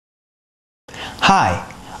Hi,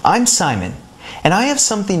 I'm Simon, and I have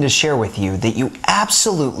something to share with you that you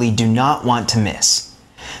absolutely do not want to miss.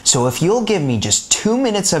 So if you'll give me just 2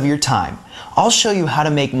 minutes of your time, I'll show you how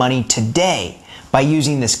to make money today by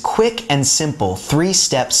using this quick and simple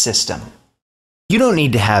 3-step system. You don't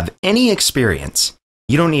need to have any experience.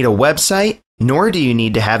 You don't need a website, nor do you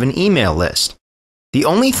need to have an email list. The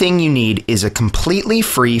only thing you need is a completely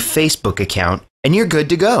free Facebook account, and you're good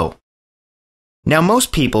to go. Now,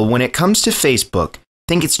 most people, when it comes to Facebook,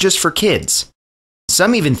 think it's just for kids.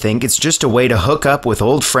 Some even think it's just a way to hook up with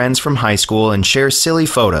old friends from high school and share silly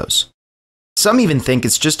photos. Some even think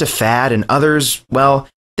it's just a fad, and others, well,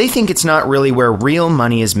 they think it's not really where real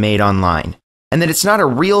money is made online, and that it's not a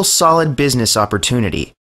real solid business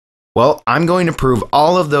opportunity. Well, I'm going to prove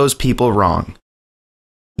all of those people wrong.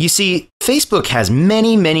 You see, Facebook has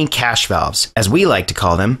many cash valves, as we like to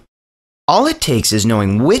call them. All it takes is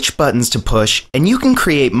knowing which buttons to push, and you can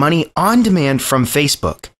create money on demand from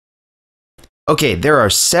Facebook. Okay, there are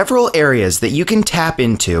several areas that you can tap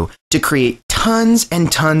into to create tons and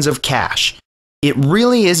tons of cash. It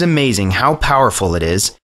really is amazing how powerful it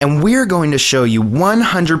is, and we're going to show you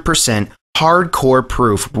 100% hardcore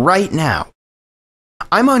proof right now.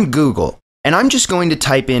 I'm on Google, and I'm just going to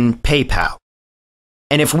type in PayPal.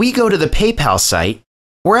 And if we go to the PayPal site,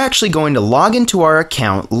 we're actually going to log into our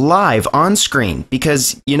account live on screen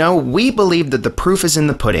because, we believe that the proof is in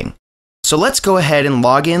the pudding. So let's go ahead and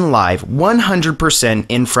log in live 100%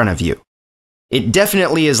 in front of you. It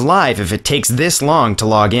definitely is live if it takes this long to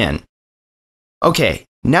log in. Okay,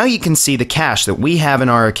 now you can see the cash that we have in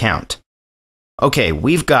our account. Okay,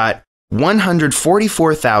 we've got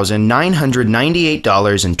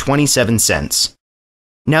 $144,998.27.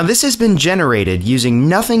 Now this has been generated using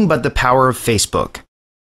nothing but the power of Facebook.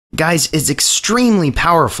 Guys, it's extremely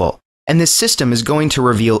powerful, and this system is going to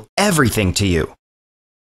reveal everything to you.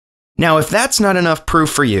 Now, if that's not enough proof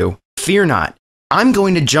for you, fear not. I'm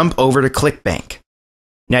going to jump over to ClickBank.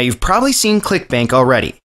 Now, you've probably seen ClickBank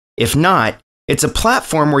already. If not, it's a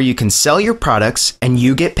platform where you can sell your products and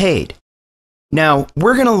you get paid. Now,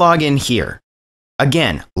 we're going to log in here.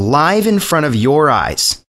 Again, live in front of your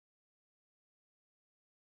eyes.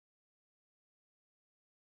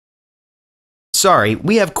 Sorry,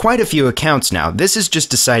 we have quite a few accounts now. This is just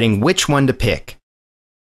deciding which one to pick.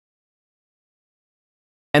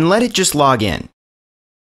 And let it just log in.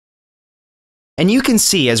 And you can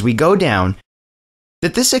see as we go down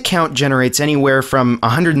that this account generates anywhere from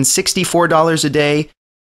 $164 a day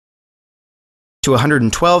to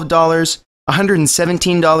 $112,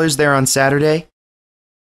 $117 there on Saturday.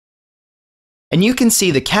 And you can see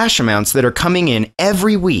the cash amounts that are coming in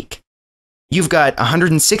every week. You've got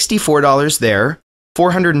 $164 there,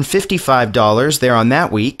 $455 there on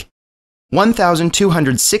that week,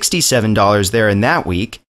 $1,267 there in that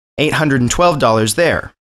week, $812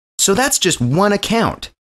 there. So that's just one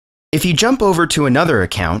account. If you jump over to another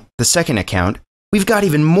account, the second account, we've got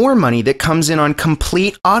even more money that comes in on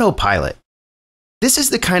complete autopilot. This is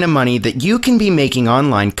the kind of money that you can be making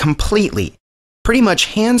online completely, pretty much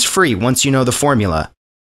hands-free once you know the formula.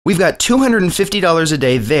 We've got $250 a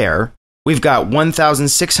day there. We've got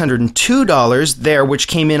 $1,602 there, which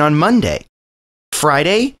came in on Monday.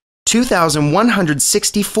 Friday,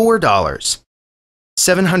 $2,164.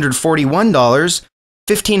 $741,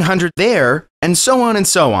 $1,500 there, and so on and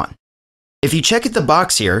so on. If you check at the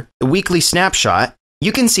box here, the weekly snapshot,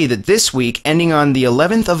 you can see that this week, ending on the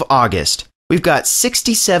 11th of August, we've got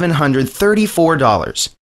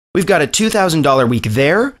 $6,734. We've got a $2,000 week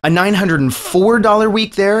there, a $904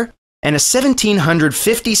 week there, and a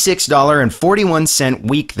 $1,756.41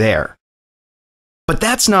 week there. But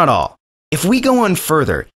that's not all. If we go on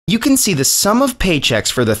further, you can see the sum of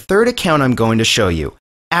paychecks for the third account I'm going to show you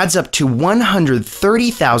adds up to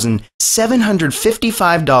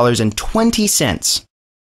 $130,755.20.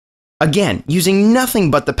 Again, using nothing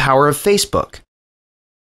but the power of Facebook.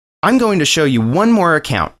 I'm going to show you one more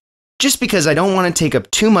account, just because I don't want to take up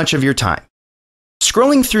too much of your time.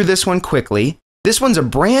 Scrolling through this one quickly, this one's a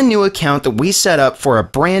brand new account that we set up for a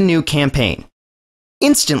brand new campaign.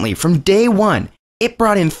 Instantly, from day one, it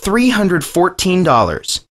brought in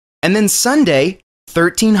 $314. And then Sunday,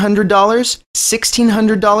 $1,300,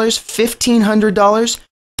 $1,600, $1,500,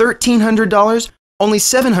 $1,300, only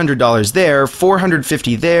 $700 there,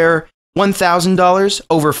 $450 there, $1,000,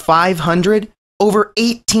 over $500, over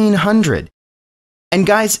 $1,800. And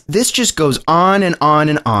guys, this just goes on and on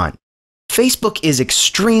and on. Facebook is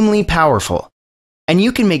extremely powerful, and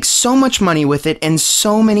you can make so much money with it in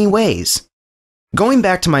so many ways. Going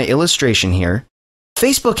back to my illustration here,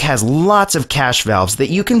 Facebook has lots of cash valves that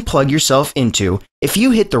you can plug yourself into if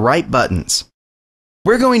you hit the right buttons.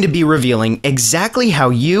 we're going to be revealing exactly how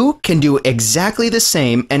you can do exactly the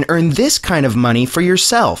same and earn this kind of money for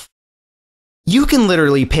yourself. You can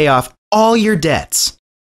literally pay off all your debts.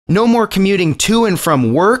 No more commuting to and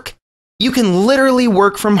from work. You can literally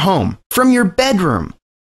work from home, from your bedroom.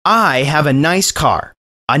 I have a nice car,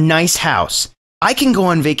 a nice house. I can go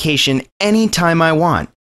on vacation anytime I want.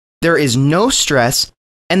 There is no stress,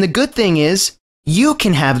 and the good thing is, you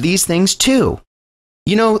can have these things too.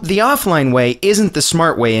 You know, the offline way isn't the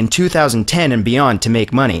smart way in 2010 and beyond to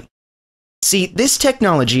make money. See, this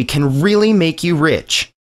technology can really make you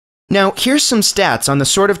rich. Now, here's some stats on the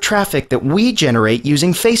sort of traffic that we generate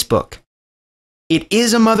using Facebook. It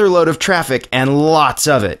is a motherload of traffic and lots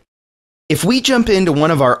of it. If we jump into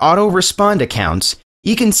one of our auto-respond accounts,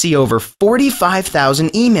 you can see over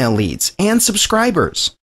 45,000 email leads and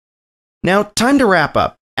subscribers. Now, time to wrap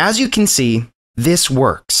up. As you can see, this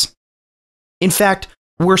works. In fact,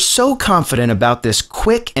 we're so confident about this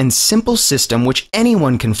quick and simple system which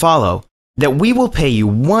anyone can follow that we will pay you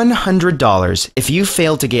 $100 if you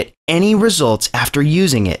fail to get any results after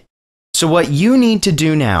using it. So what you need to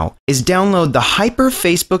do now is download the Hyper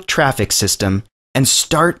Facebook Traffic System and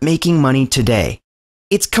start making money today.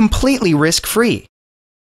 It's completely risk-free.